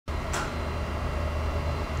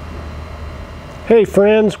Hey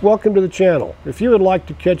friends, welcome to the channel. If you would like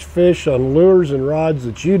to catch fish on lures and rods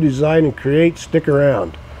that you design and create, stick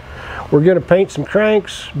around. We're going to paint some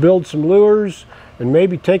cranks, build some lures, and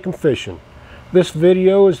maybe take them fishing. This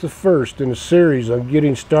video is the first in a series on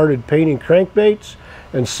getting started painting crankbaits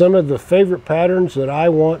and some of the favorite patterns that I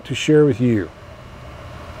want to share with you.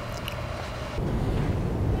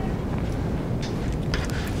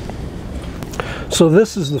 So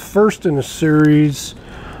this is the first in a series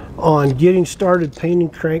on getting started painting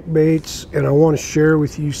crankbaits, and I want to share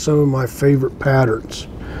with you some of my favorite patterns.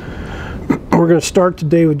 We're going to start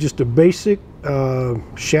today with just a basic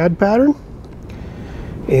shad pattern,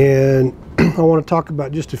 and I want to talk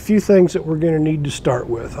about just a few things that we're going to need to start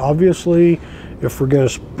with. Obviously, if we're going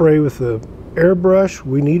to spray with an airbrush,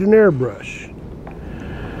 we need an airbrush,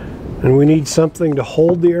 and we need something to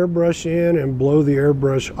hold the airbrush in and blow the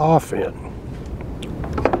airbrush off in.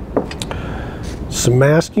 Some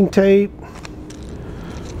masking tape,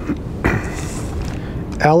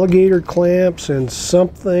 alligator clamps, and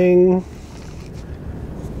something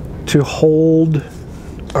to hold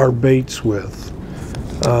our baits with.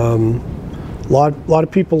 A lot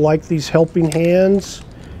of people like these helping hands,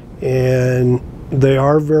 and they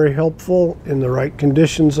are very helpful in the right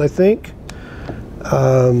conditions, I think.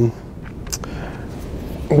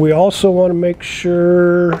 We also want to make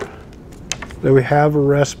sure that we have a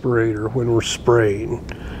respirator when we're spraying.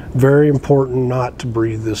 Very important not to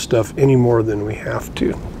breathe this stuff any more than we have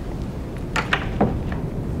to.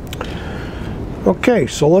 Okay,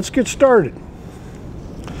 so let's get started.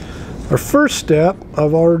 Our first step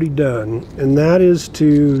I've already done, and that is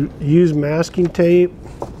to use masking tape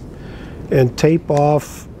and tape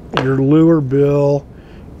off your lure bill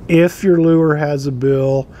if your lure has a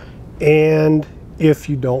bill, and if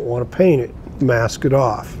you don't want to paint it, mask it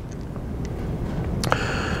off.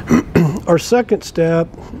 Our second step,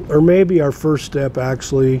 or maybe our first step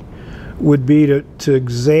actually, would be to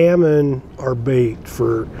examine our bait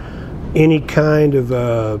for any kind of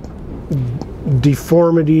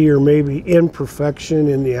deformity or maybe imperfection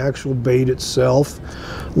in the actual bait itself.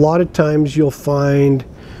 A lot of times you'll find,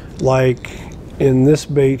 like in this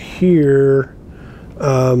bait here,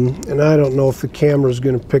 and I don't know if the camera is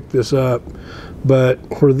going to pick this up, but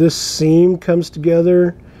where this seam comes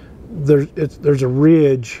together, there's a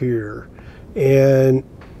ridge here, and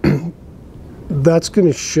that's going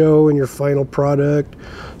to show in your final product.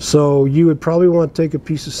 So you would probably want to take a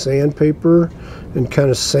piece of sandpaper and kind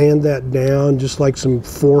of sand that down, just like some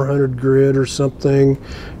 400 grit or something,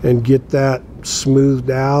 and get that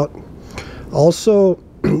smoothed out. Also,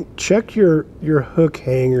 check your hook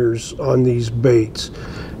hangers on these baits.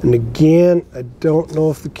 And again, I don't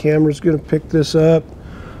know if the camera's going to pick this up,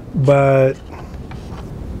 but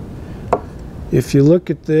if you look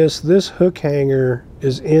at this hook hanger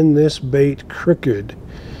is in this bait crooked,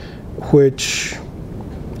 which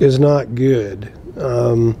is not good.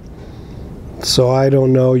 So I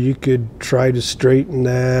don't know, you could try to straighten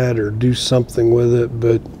that or do something with it,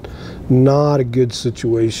 but not a good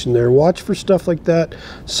situation there. Watch for stuff like that.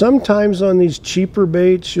 Sometimes on these cheaper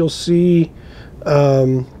baits you'll see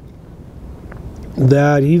that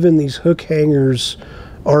even these hook hangers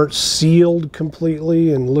aren't sealed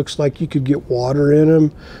completely and looks like you could get water in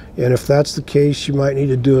them, and if that's the case, you might need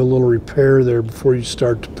to do a little repair there before you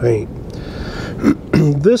start to paint.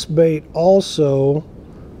 This bait also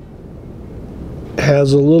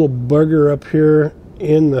has a little bugger up here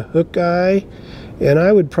in the hook eye, and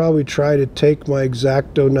I would probably try to take my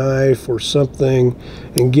X-Acto knife or something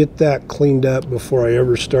and get that cleaned up before I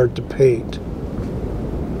ever start to paint.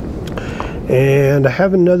 And I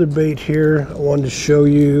have another bait here I wanted to show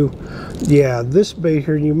you. Yeah, this bait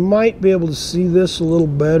here, you might be able to see this a little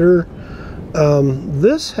better.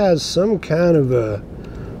 This has some kind of a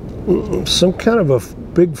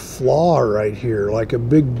big flaw right here, like a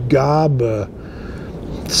big gob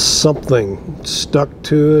something stuck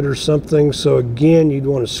to it or something. So again, you'd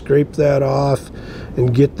want to scrape that off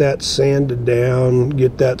and get that sanded down,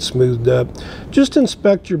 get that smoothed up. Just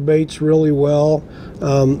inspect your baits really well.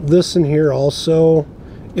 This in here also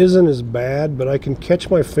isn't as bad, but I can catch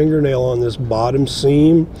my fingernail on this bottom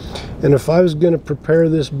seam, and if I was going to prepare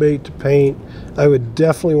this bait to paint, I would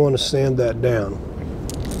definitely want to sand that down.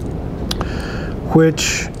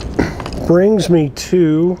 Which brings me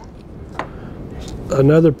to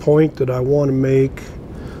another point that I want to make.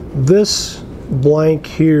 This blank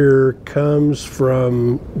here comes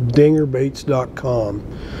from dingerbaits.com,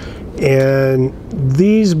 and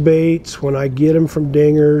these baits, when I get them from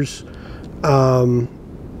Dingers,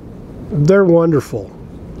 they're wonderful.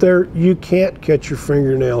 you can't catch your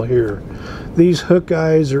fingernail here. These hook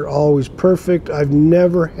eyes are always perfect. I've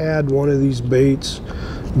never had one of these baits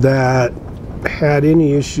that had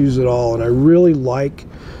any issues at all, and I really like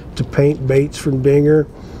to paint baits from Dinger,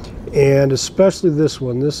 and especially this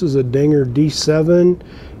one. This is a Dinger D7,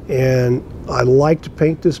 and I like to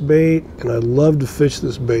paint this bait, and I love to fish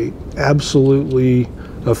this bait. Absolutely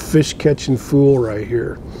a fish catching fool right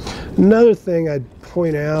here. Another thing I'd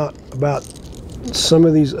point out about some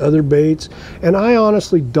of these other baits, and I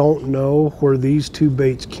honestly don't know where these two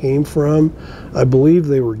baits came from. I believe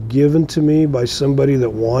they were given to me by somebody that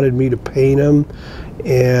wanted me to paint them,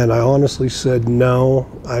 and I honestly said no,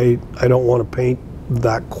 I don't want to paint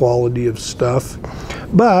that quality of stuff.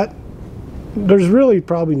 But there's really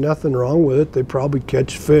probably nothing wrong with it. They probably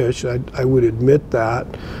catch fish. I would admit that.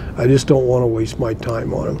 I just don't want to waste my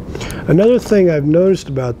time on them. Another thing I've noticed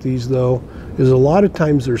about these though is a lot of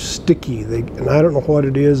times they're sticky. And I don't know what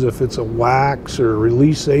it is, if it's a wax or a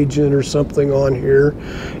release agent or something on here.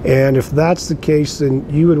 And if that's the case, then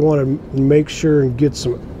you would want to make sure and get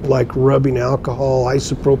some like rubbing alcohol,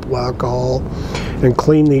 isopropyl alcohol, and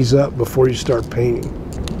clean these up before you start painting.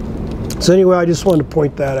 So anyway, I just wanted to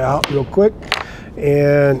point that out real quick.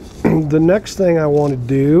 And the next thing I want to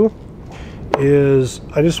do is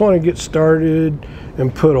I just want to get started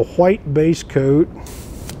and put a white base coat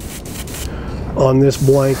on this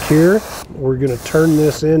blank here. We're going to turn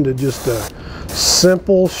this into just a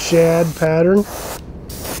simple shad pattern.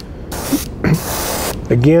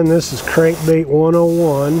 Again, this is Crankbait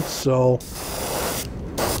 101, so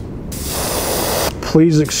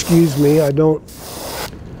please excuse me. I don't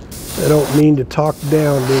mean to talk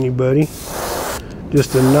down to anybody.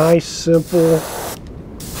 Just a nice, simple,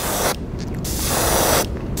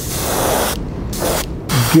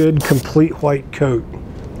 good, complete white coat.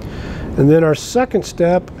 And then our second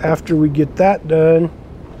step after we get that done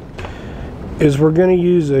is we're going to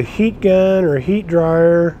use a heat gun or heat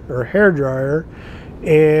dryer or hair dryer,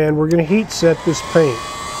 and we're going to heat set this paint.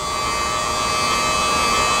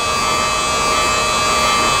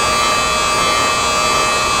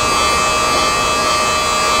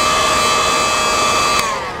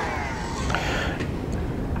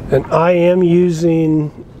 And I am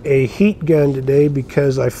using a heat gun today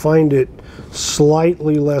because I find it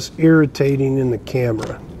slightly less irritating in the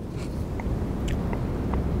camera.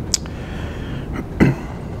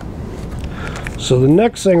 So the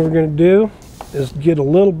next thing we're going to do is get a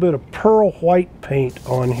little bit of pearl white paint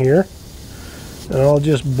on here. And I'll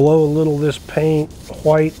just blow a little of this paint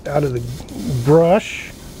white out of the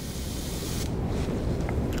brush.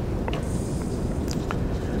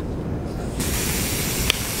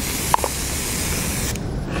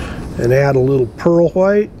 And add a little pearl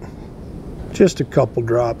white. Just a couple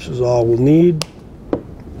drops is all we'll need.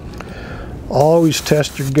 Always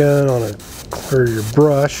test your gun on or your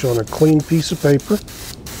brush on a clean piece of paper.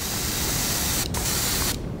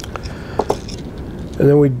 And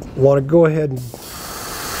then we want to go ahead and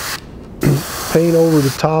paint over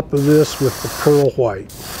the top of this with the pearl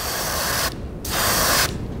white.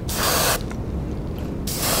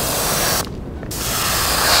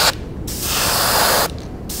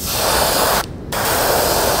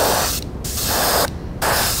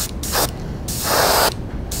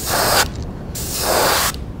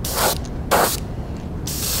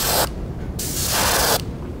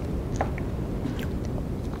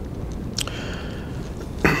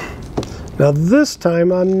 Now this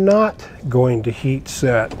time I'm not going to heat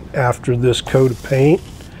set after this coat of paint,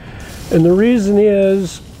 and the reason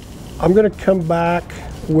is I'm going to come back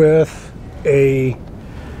with a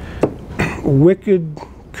Wicked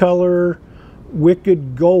color,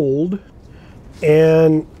 Wicked gold,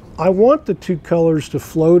 and I want the two colors to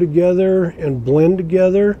flow together and blend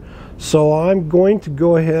together, so I'm going to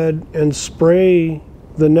go ahead and spray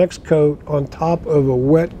the next coat on top of a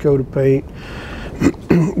wet coat of paint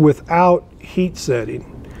without heat setting.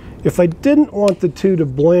 If I didn't want the two to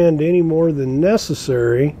blend any more than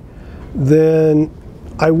necessary, then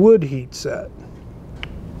I would heat set.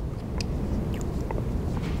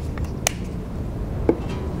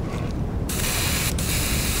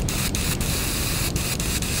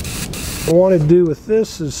 What I want to do with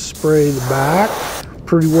this is spray the back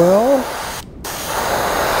pretty well.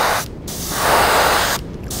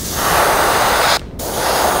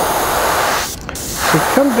 So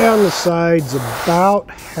come down the sides about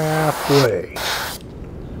halfway.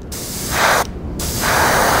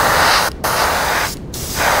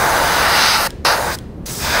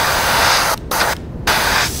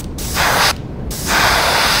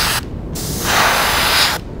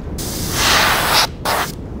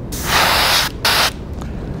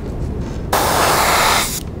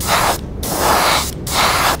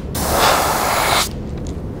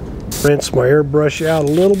 Rinse my airbrush out a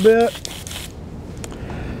little bit.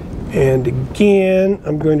 And again,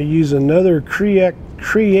 I'm going to use another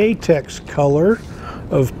Createx color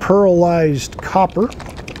of pearlized copper.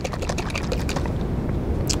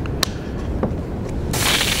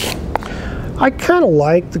 I kind of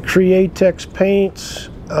like the Createx paints.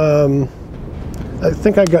 I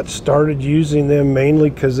think I got started using them mainly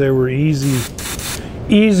because they were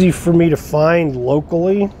easy for me to find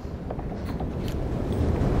locally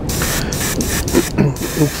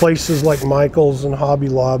in places like Michael's and Hobby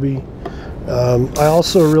Lobby. I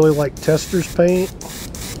also really like Tester's paint.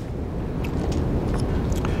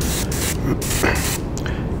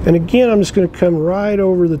 And again, I'm just going to come right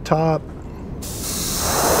over the top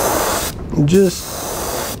and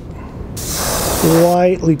just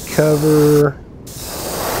lightly cover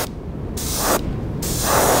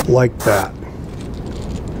like that.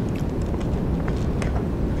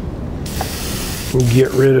 And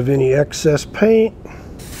get rid of any excess paint.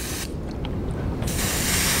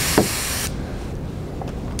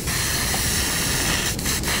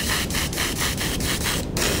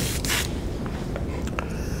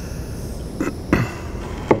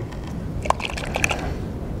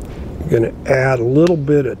 Going to add a little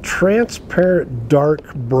bit of transparent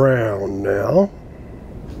dark brown now.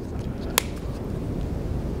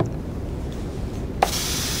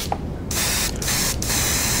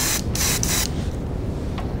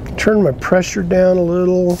 Turn my pressure down a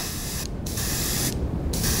little.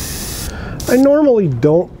 I normally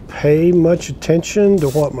don't pay much attention to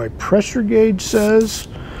what my pressure gauge says.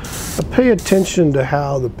 I pay attention to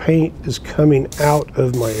how the paint is coming out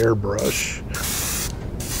of my airbrush.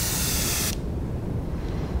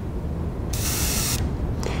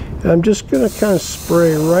 I'm just going to kind of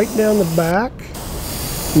spray right down the back,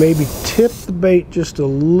 maybe tip the bait just a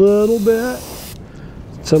little bit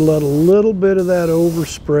to let a little bit of that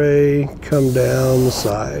overspray come down the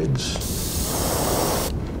sides.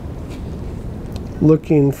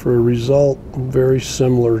 Looking for a result very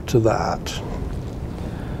similar to that.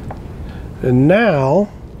 And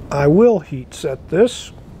now I will heat set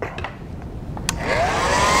this.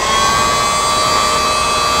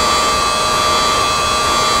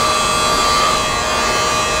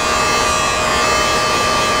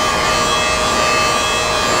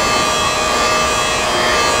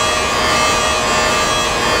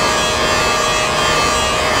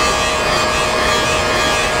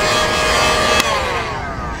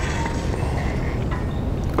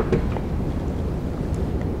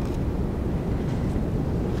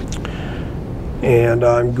 And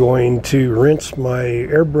I'm going to rinse my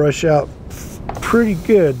airbrush out pretty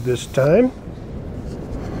good this time.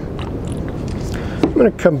 I'm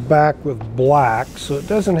going to come back with black, so it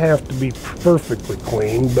doesn't have to be perfectly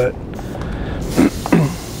clean, but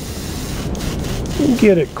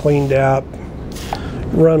get it cleaned out.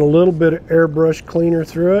 Run a little bit of airbrush cleaner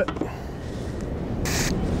through it.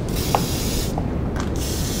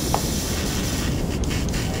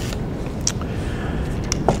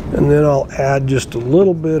 And then I'll add just a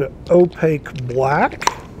little bit of opaque black.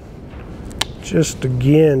 Just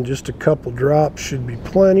again, just a couple drops should be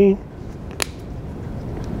plenty.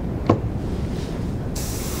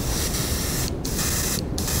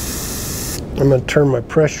 I'm going to turn my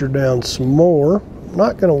pressure down some more. I'm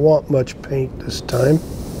not going to want much paint this time.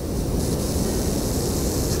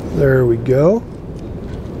 There we go.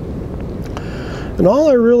 And all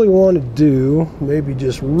I really want to do, maybe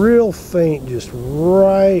just real faint, just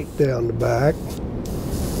right down the back.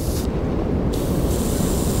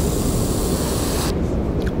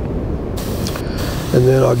 And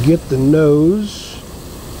then I'll get the nose.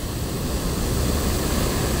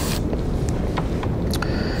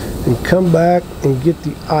 And come back and get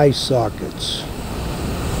the eye sockets.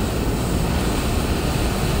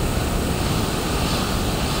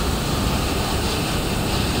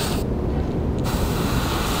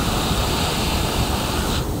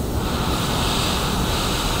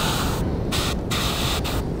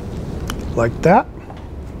 Like that.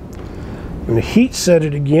 I'm going to heat set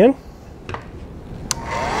it again.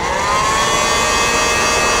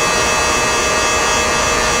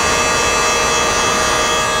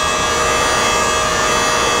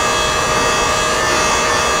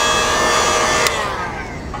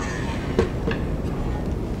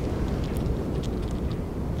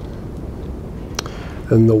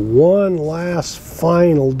 And the one last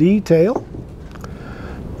final detail.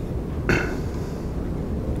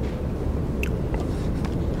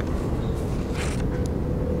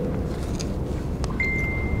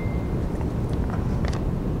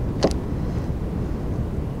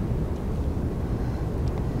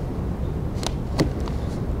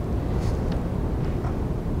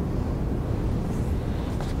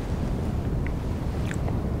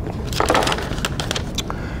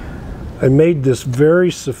 I made this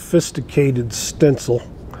very sophisticated stencil.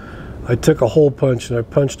 I took a hole punch and I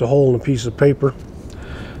punched a hole in a piece of paper,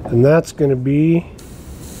 and that's going to be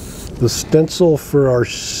the stencil for our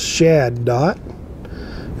shad dot.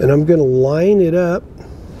 And I'm going to line it up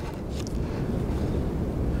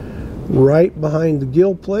right behind the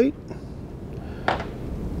gill plate,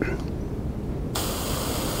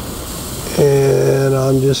 and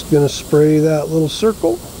I'm just going to spray that little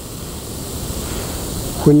circle.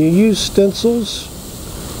 When you use stencils,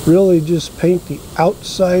 really just paint the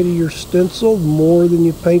outside of your stencil more than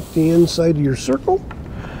you paint the inside of your circle.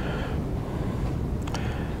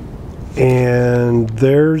 And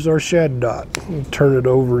there's our shad dot. We'll turn it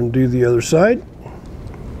over and do the other side.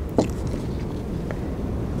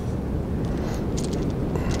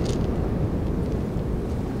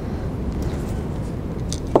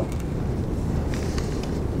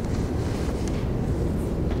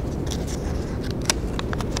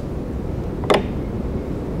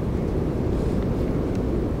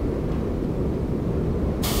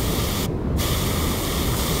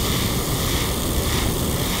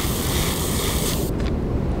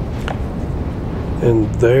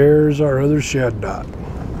 And there's our other shad dot.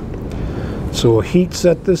 So we'll heat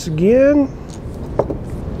set this again.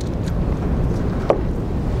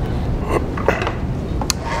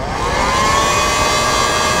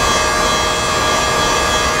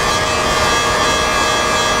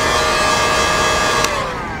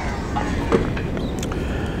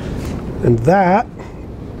 And that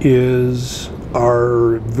is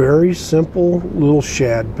our very simple little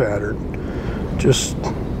shad pattern. Just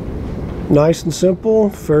nice and simple,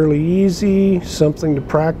 fairly easy, something to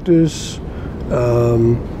practice.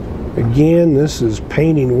 Again, this is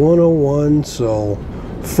painting 101, so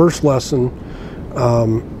first lesson.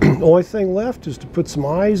 The only thing left is to put some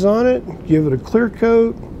eyes on it, give it a clear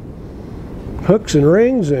coat, hooks and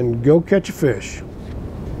rings, and go catch a fish.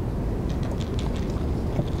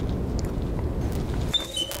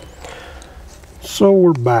 So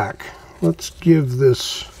we're back. Let's give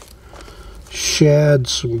this shad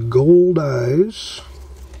some gold eyes.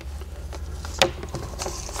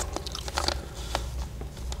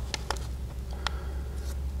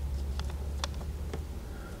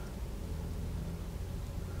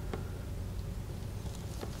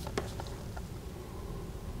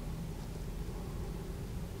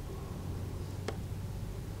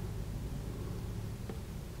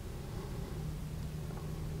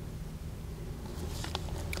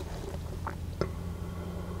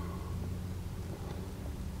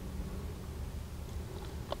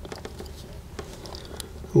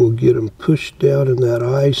 We'll get them pushed down in that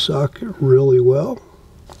eye socket really well.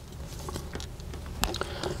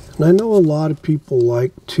 And I know a lot of people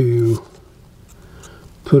like to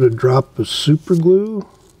put a drop of super glue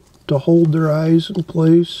to hold their eyes in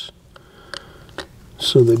place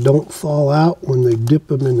so they don't fall out when they dip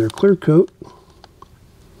them in their clear coat.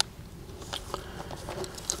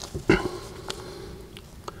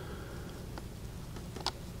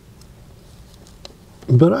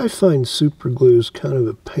 But I find super glue is kind of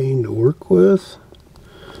a pain to work with,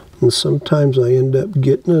 and sometimes I end up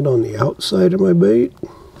getting it on the outside of my bait.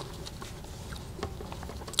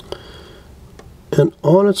 And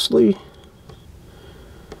honestly,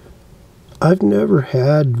 I've never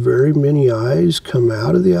had very many eyes come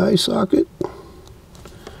out of the eye socket.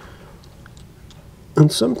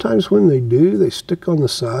 And sometimes when they do, they stick on the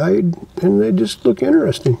side and they just look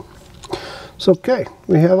interesting. It's okay,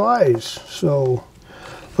 we have eyes, so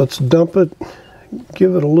let's dump it,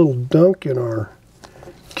 give it a little dunk in our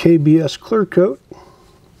KBS clear coat.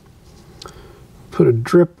 Put a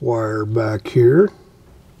drip wire back here.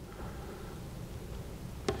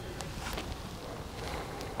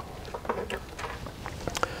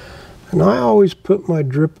 And I always put my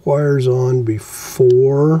drip wires on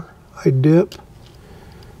before I dip,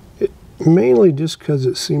 mainly just because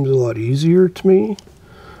it seems a lot easier to me.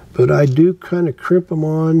 But I do kind of crimp them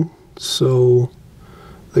on so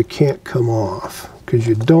they can't come off, because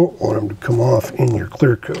you don't want them to come off in your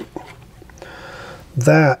clear coat.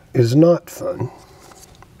 That is not fun.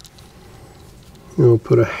 We'll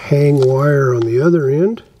put a hang wire on the other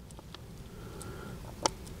end.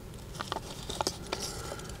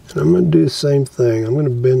 And I'm going to do the same thing. I'm going to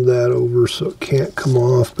bend that over so it can't come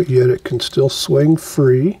off, but yet it can still swing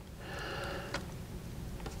free.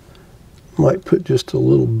 Might put just a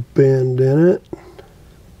little bend in it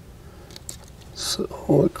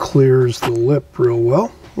so it clears the lip real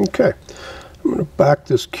well. Okay, I'm going to back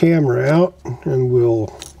this camera out and we'll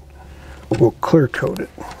clear coat it.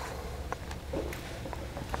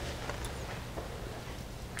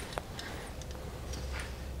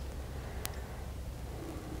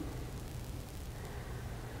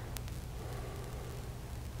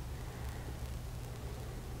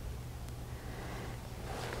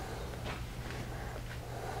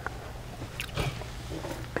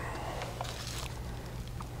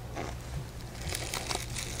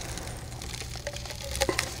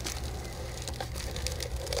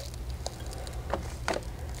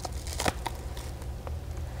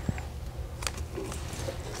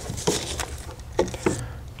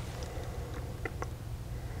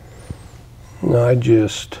 And I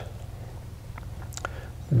just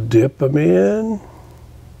dip them in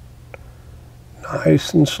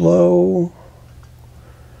nice and slow.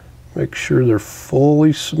 Make sure they're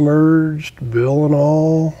fully submerged, bill and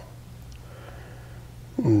all.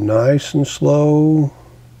 Nice and slow.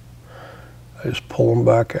 I just pull them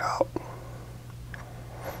back out.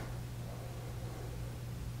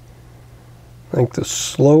 I think the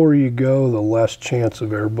slower you go, the less chance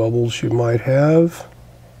of air bubbles you might have.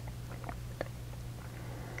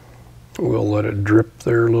 We'll let it drip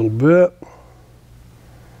there a little bit.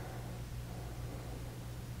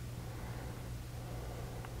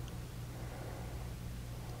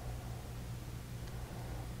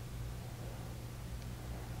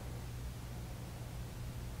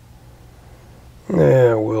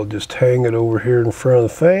 And we'll just hang it over here in front of the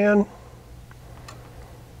fan.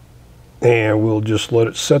 And we'll just let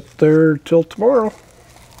it sit there till tomorrow.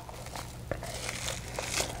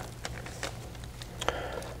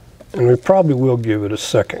 And we probably will give it a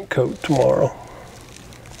second coat tomorrow.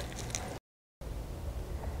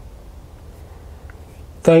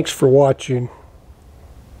 Thanks for watching.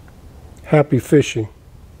 Happy fishing.